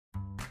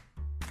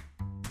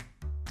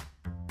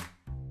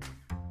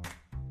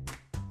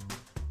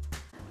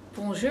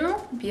Bonjour,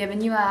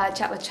 bienvenue à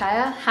Chat with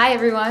Chaya. Hi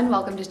everyone,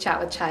 welcome to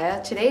Chat with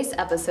Chaya. Today's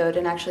episode,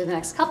 and actually the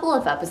next couple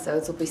of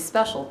episodes, will be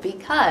special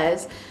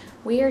because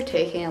we are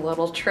taking a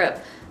little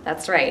trip.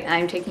 That's right,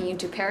 I'm taking you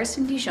to Paris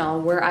and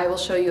Dijon, where I will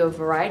show you a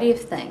variety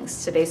of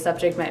things. Today's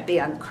subject might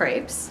be on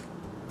crepes,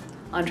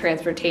 on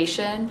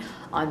transportation,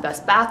 on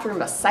best bathroom,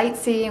 best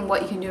sightseeing,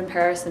 what you can do in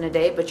Paris in a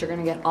day, but you're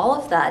gonna get all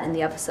of that in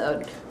the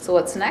episode. So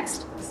what's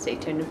next? Stay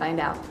tuned to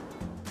find out.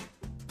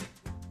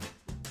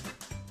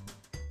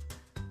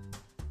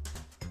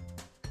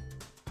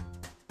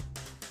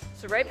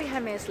 So right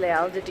behind me is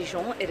Halles de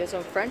Dijon. It is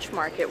a French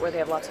market where they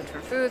have lots of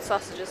different foods,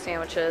 sausages,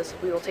 sandwiches.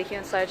 We will take you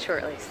inside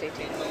shortly. Stay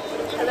tuned.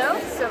 Hello.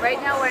 So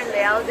right now we're in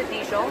Halles de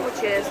Dijon,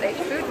 which is a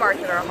food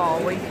market or hall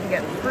where you can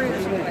get fruit,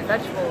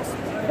 vegetables,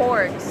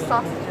 pork,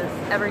 sausages,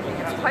 everything.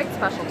 It's quite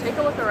special. Take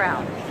a look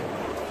around.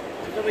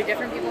 There'll be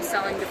different people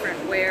selling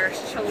different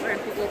wares, children,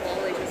 people of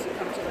all ages who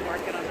come to the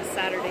market on a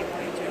Saturday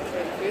morning to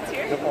enjoy the foods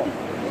here.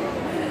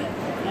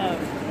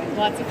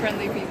 Lots of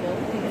friendly people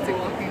you can see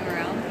walking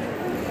around.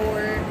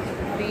 Pork,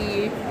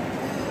 beef,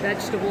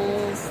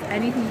 vegetables,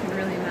 anything you can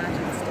really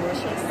imagine. It's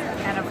delicious.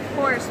 And of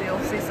course, you'll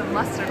see some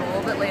mustard a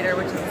little bit later,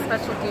 which is a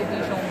specialty of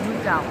Dijon,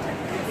 moved out.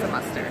 It's the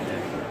mustard.